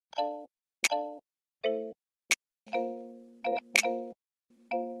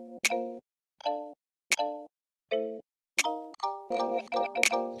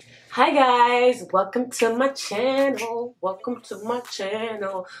Hi guys, welcome to my channel.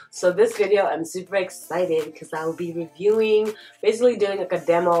 So this video I'm super excited because I will be reviewing, basically doing like a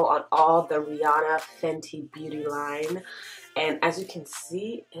demo on all the Rihanna Fenty beauty line. And as you can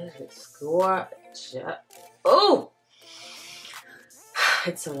see, it is gorgeous. Oh,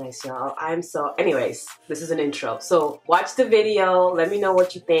 it's so nice, y'all. Anyways, this is an intro. So watch the video, let me know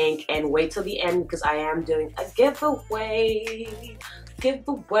what you think, and wait till the end because I am doing a giveaway.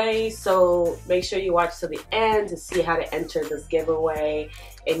 So make sure you watch till the end to see how to enter this giveaway.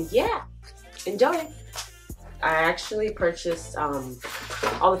 And yeah, enjoy. I actually purchased all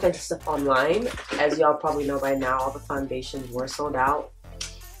the Fenty stuff online. As y'all probably know by now, all the foundations were sold out,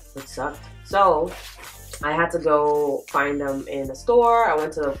 which sucked. So I had to go find them in a store. I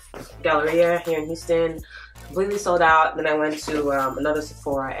went to the Galleria here in Houston, completely sold out. Then I went to another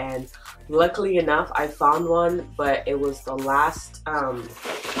Sephora, and luckily enough, I found one, but it was the last, I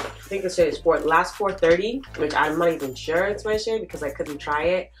think the shade is last 430, which I'm not even sure it's my shade because I couldn't try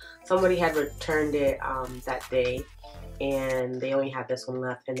it. Somebody had returned it that day, and they only had this one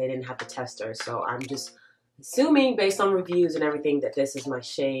left, and they didn't have the tester. So I'm just assuming based on reviews and everything that this is my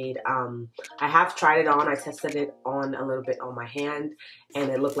shade. I have tried it on. I tested it on a little bit on my hand, and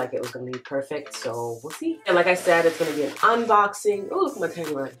it looked like it was going to be perfect. So we'll see. And like I said, it's going to be an unboxing. Oh, look at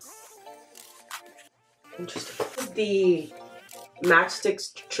my tagline. Interesting. This is the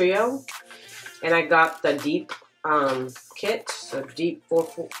matchsticks trio, and I got the deep kit, so deep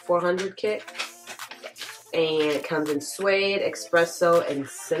 400 kit, and it comes in suede, espresso, and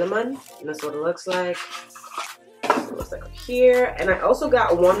cinnamon. And that's what it looks like. It looks like here. And I also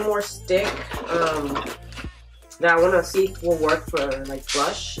got one more stick that I want to see if will work for like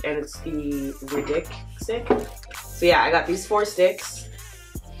blush, and it's the Ridic stick. So yeah, I got these 4 sticks.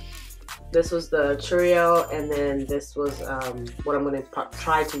 This was the trio, and then this was what I'm going to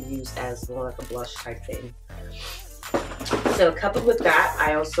try to use as more like a blush type thing. So coupled with that,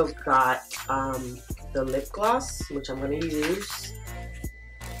 I also got the lip gloss, which I'm going to use.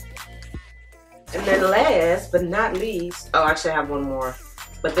 And then last but not least, oh, actually I have one more.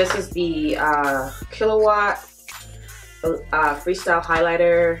 But this is the Kilowatt Freestyle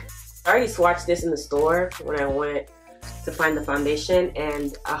Highlighter. I already swatched this in the store when I went to find the foundation,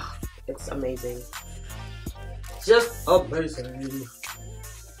 and it's amazing. Just amazing.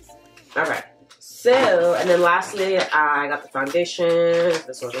 Alright. So, and then lastly, I got the foundation. This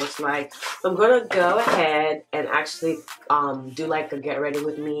is what it looks like. So I'm gonna go ahead and actually do like a get ready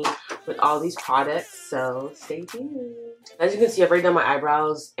with me with all these products. So stay tuned. As you can see, I've already done my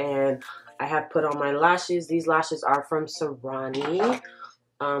eyebrows, and I have put on my lashes. These lashes are from Serrani.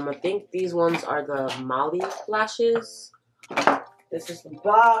 I think these ones are the Mali lashes. This is the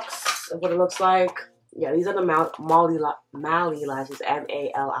box of what it looks like. Yeah, these are the Mali lashes,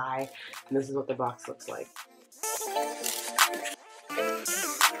 M-A-L-I, and this is what the box looks like.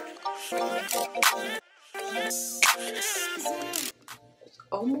 It's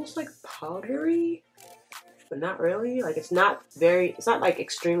almost like powdery, but not really. Like it's not like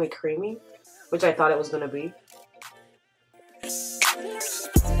extremely creamy, which I thought it was gonna be.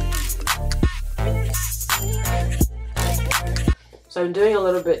 So I'm doing a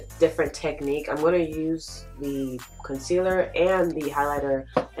little bit different technique. I'm going to use the concealer and the highlighter,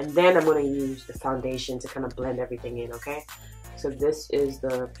 and then I'm going to use the foundation to kind of blend everything in, okay? So this is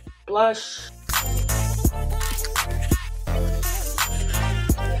the blush.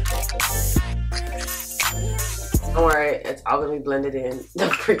 Don't worry, it's all going to be blended in.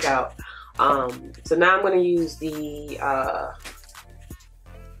 Don't freak out. So now I'm going to use the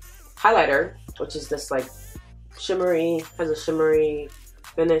highlighter, which is this like shimmery, has a shimmery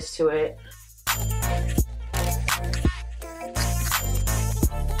finish to it.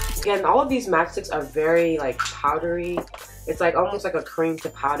 Again, all of these matchsticks are very like powdery. It's like almost like a cream to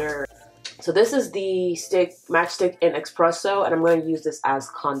powder. So this is the matchstick in espresso, and I'm going to use this as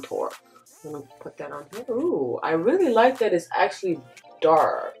contour. I'm going to put that on here. Ooh, I really like that it's actually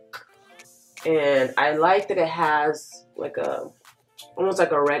dark, and I like that it has like almost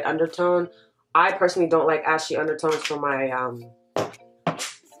like a red undertone. I personally don't like ashy undertones for my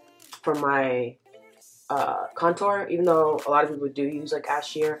contour, even though a lot of people do use like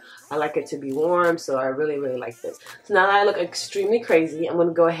ashier. I like it to be warm, so I really like this. So now that I look extremely crazy, I'm going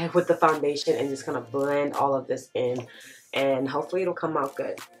to go ahead with the foundation and just kind of blend all of this in, and hopefully it'll come out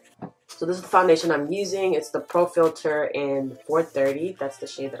good. So this is the foundation I'm using. It's the Pro Filter in 430. That's the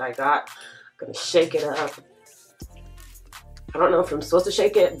shade that I got. I'm going to shake it up. I don't know if I'm supposed to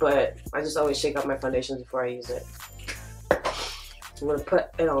shake it, but I just always shake up my foundations before I use it. I'm going to put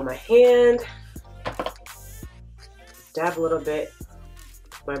it on my hand, dab a little bit,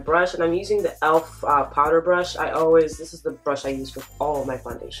 my brush, and I'm using the e.l.f. Powder brush. This is the brush I use for all of my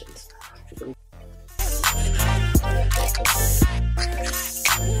foundations.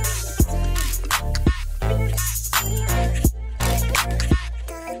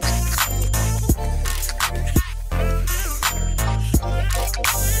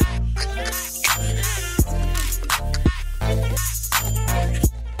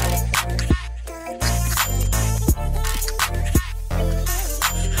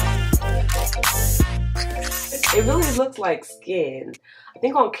 It really looks like skin. I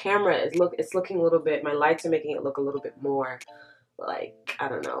think on camera it's looking a little bit, my lights are making it look a little bit more like, I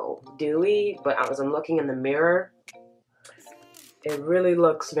don't know, dewy, but as I'm looking in the mirror, it really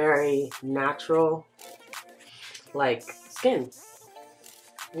looks very natural, like skin.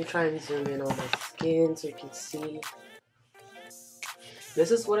 Let me try and zoom in on my skin so you can see.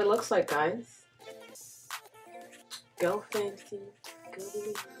 This is what it looks like, guys. Go Fenty.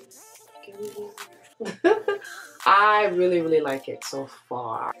 Go. I really like it so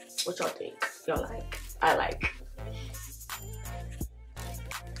far. What y'all think? Y'all like? I like.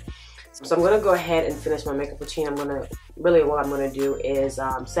 So I'm gonna go ahead and finish my makeup routine. What I'm gonna do is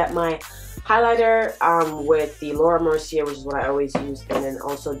set my highlighter with the Laura Mercier, which is what I always use, and then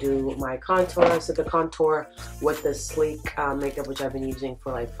also do my contour. Set the contour with the sleek makeup, which I've been using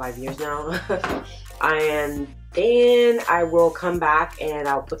for like 5 years now. And then I will come back and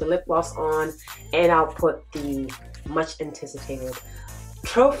I'll put the lip gloss on, and I'll put the much anticipated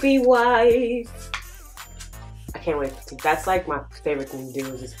Trophy Wife. I can't wait. That's like my favorite thing to do,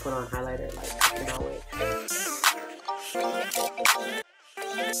 is just put on highlighter. Like, I cannot wait.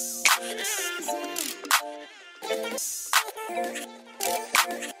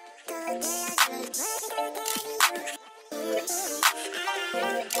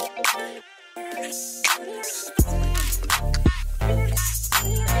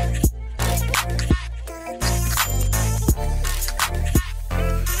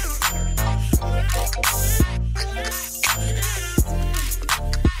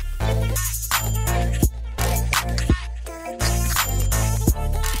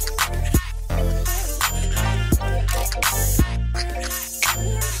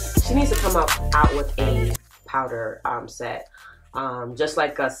 She needs to come out with a powder set, just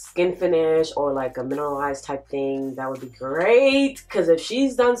like a skin finish or like a mineralized type thing. That would be great, because if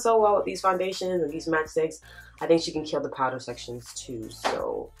she's done so well with these foundations and these matchsticks, I think she can kill the powder sections too.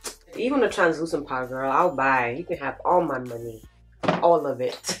 So even a translucent powder, girl, I'll buy. You can have all my money, all of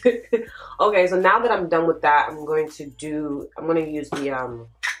it. Okay, so now that I'm done with that, I'm going to use the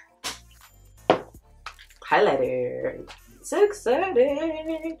highlighter. So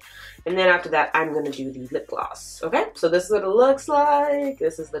excited. And then after that, I'm gonna do the lip gloss. Okay, so this is what it looks like.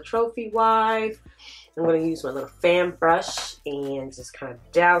 This is the Trophy Wife. I'm gonna use my little fan brush and just kind of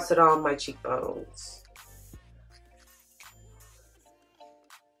douse it on my cheekbones.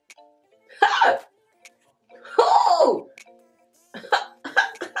 Oh!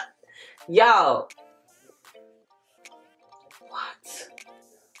 Yo. What?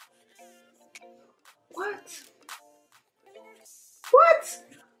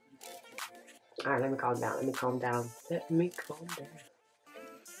 Alright, let me calm down.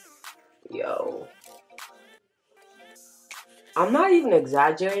 Yo. I'm not even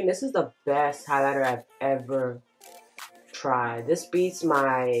exaggerating. This is the best highlighter I've ever tried. This beats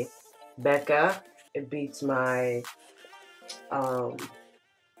my Becca. It beats my,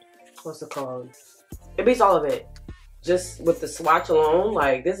 what's it called? It beats all of it. Just with the swatch alone,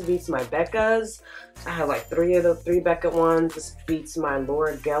 like, this beats my Becca's. I have like three Becca ones. This beats my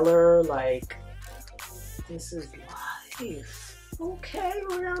Laura Geller. Like, this is life. Okay,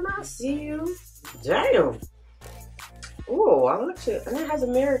 Rihanna, I see you. Damn. Ooh, I look shit. And it has a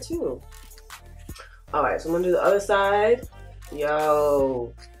mirror too. Alright, so I'm gonna do the other side.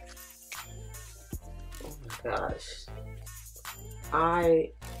 Yo. Oh my gosh.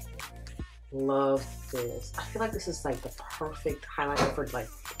 I love this. I feel like this is like the perfect highlighter for like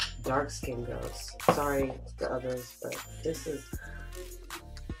dark skin girls. Sorry to others, but this is,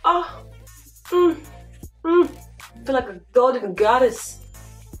 oh, I feel like a golden goddess.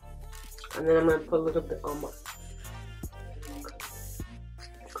 And then I'm gonna put a little bit on my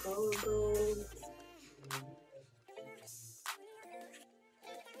collarbone.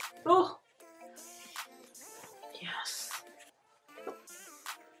 Oh, yes.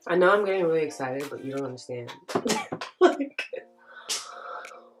 I know I'm getting really excited, but you don't understand. Like,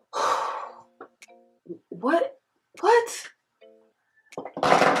 what?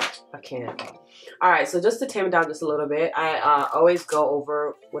 I can't. Alright, so just to tame it down just a little bit, I always go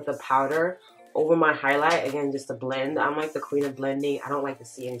over with a powder over my highlight, again, just to blend. I'm like the queen of blending. I don't like to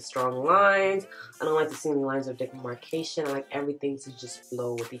see any strong lines. I don't like to see any lines of demarcation. I like everything to just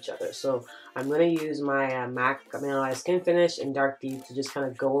flow with each other. So I'm going to use my MAC Mineralized Skin Finish in Dark Deep to just kind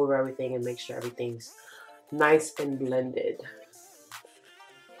of go over everything and make sure everything's nice and blended.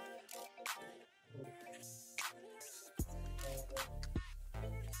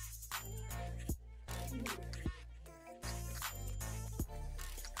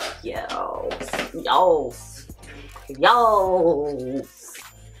 Yo,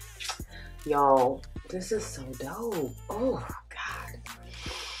 this is so dope. Oh God,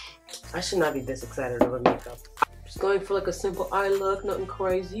 I should not be this excited over makeup. Just going for like a simple eye look, nothing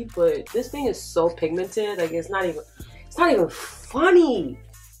crazy, but this thing is so pigmented. Like it's not even funny.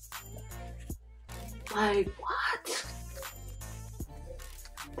 Like what?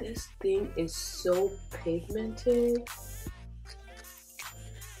 This thing is so pigmented.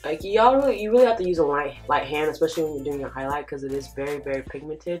 Like you really have to use a light hand, especially when you're doing your highlight, because it is very, very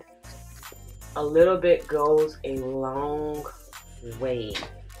pigmented. A little bit goes a long way.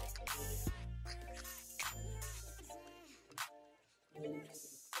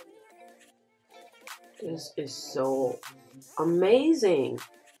 This is so amazing.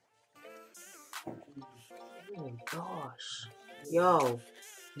 Oh my gosh. Yo.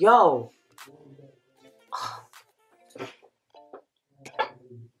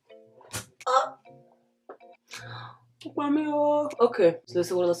 Okay, so this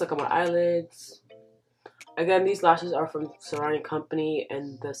is what it looks like on my eyelids. Again, these lashes are from Ceramic Company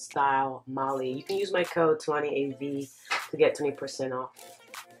and the style Bali. You can use my code TalaniAV to get 20% off.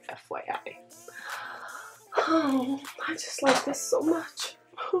 FYI. Oh, I just like this so much.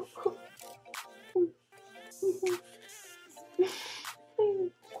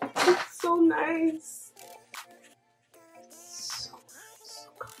 It's so nice. So nice.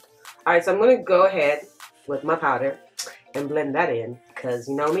 Alright, so I'm going to go ahead with my powder and blend that in, because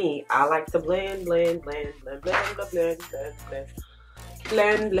you know me, I like to blend.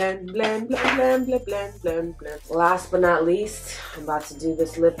 Last but not least, I'm about to do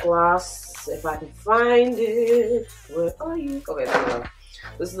this lip gloss. If I can find it. Where are you? Okay, there we go.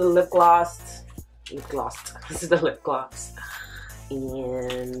 This is the lip gloss. This is the lip gloss.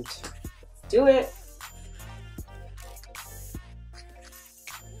 And let's do it.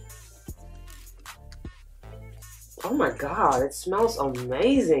 Oh my God, it smells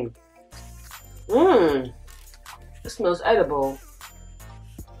amazing. It smells edible.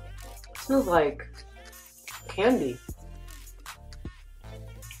 It smells like candy.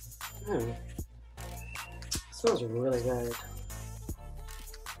 It smells really good.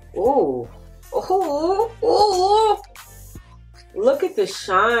 Ooh. Ooh. Look at the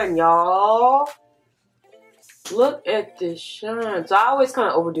shine, y'all. Look at the shine. So I always kind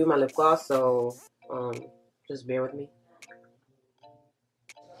of overdo my lip gloss, so just bear with me.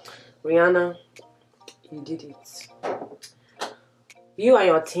 Rihanna, you did it. You and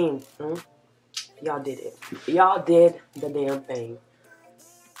your team, y'all did it. Y'all did the damn thing.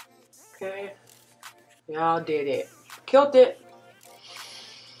 Okay? Y'all did it. Killed it.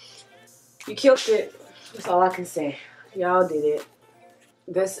 You killed it. That's all I can say. Y'all did it.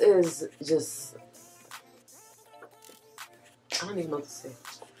 This is just... I don't even know what to say.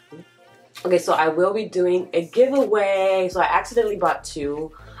 Okay, so I will be doing a giveaway. So I accidentally bought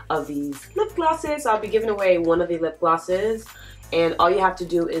 2 of these lip glosses. I'll be giving away one of the lip glosses. And all you have to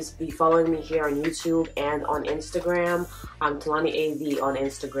do is be following me here on YouTube and on Instagram. I'm TalaniAV on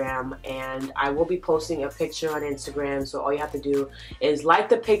Instagram. And I will be posting a picture on Instagram. So all you have to do is like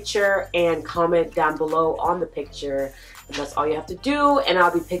the picture and comment down below on the picture. And that's all you have to do. And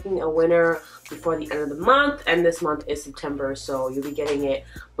I'll be picking a winner before the end of the month. And this month is September. So you'll be getting it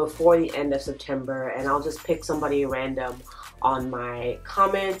before the end of September. And I'll just pick somebody random on my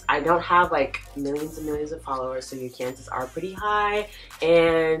comments. I don't have like millions and millions of followers, so your chances are pretty high,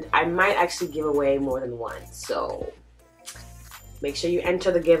 and I might actually give away more than one. So make sure you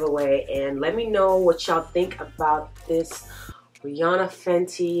enter the giveaway and let me know what y'all think about this Rihanna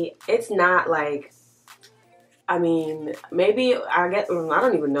Fenty. It's not like, I mean, maybe I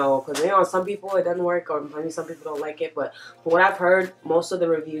don't even know, because you know, some people it doesn't work, or maybe some people don't like it, but from what I've heard, most of the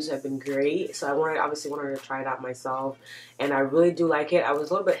reviews have been great. So I obviously wanted to try it out myself, and I really do like it. I was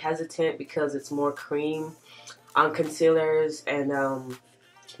a little bit hesitant because it's more cream on concealers, and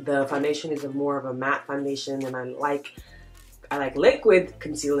the foundation is more of a matte foundation, and I like liquid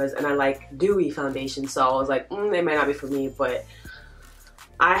concealers, and I like dewy foundation. So I was like, it might not be for me, but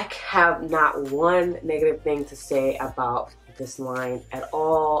I have not one negative thing to say about this line at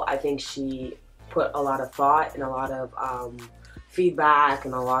all. I think she put a lot of thought and a lot of feedback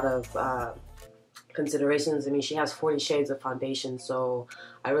and a lot of considerations. I mean, she has 40 shades of foundation, so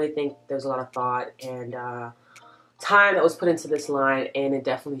I really think there's a lot of thought and time that was put into this line, and it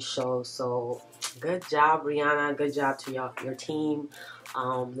definitely shows. So good job, Rihanna. Good job to your team.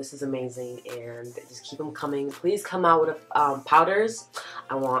 This is amazing, and just keep them coming. Please come out with powders.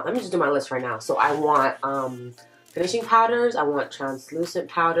 Let me just do my list right now. So I want finishing powders. I want translucent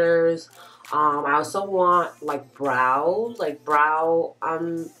powders. I also want like brow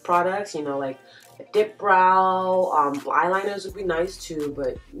products, you know, like dip brow, eyeliners would be nice too,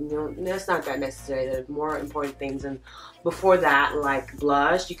 but you know, that's not that necessary. There's more important things. And before that, like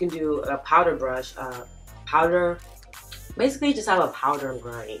blush, you can do a powder brush, basically you just have a powder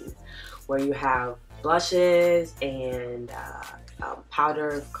line where you have blushes and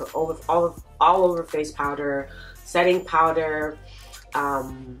powder, all over face powder, setting powder,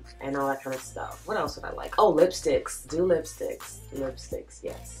 and all that kind of stuff. What else would I like? Oh, lipsticks. Do lipsticks. Lipsticks,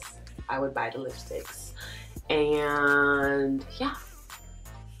 yes. I would buy the lipsticks. And yeah.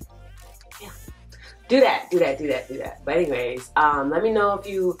 Do that. But anyways, let me know if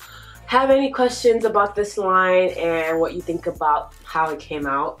you have any questions about this line and what you think about how it came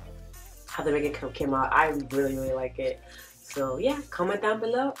out, how the makeup came out. I really, really like it. So yeah, comment down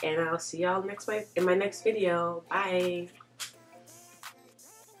below, and I'll see y'all in my next video. Bye.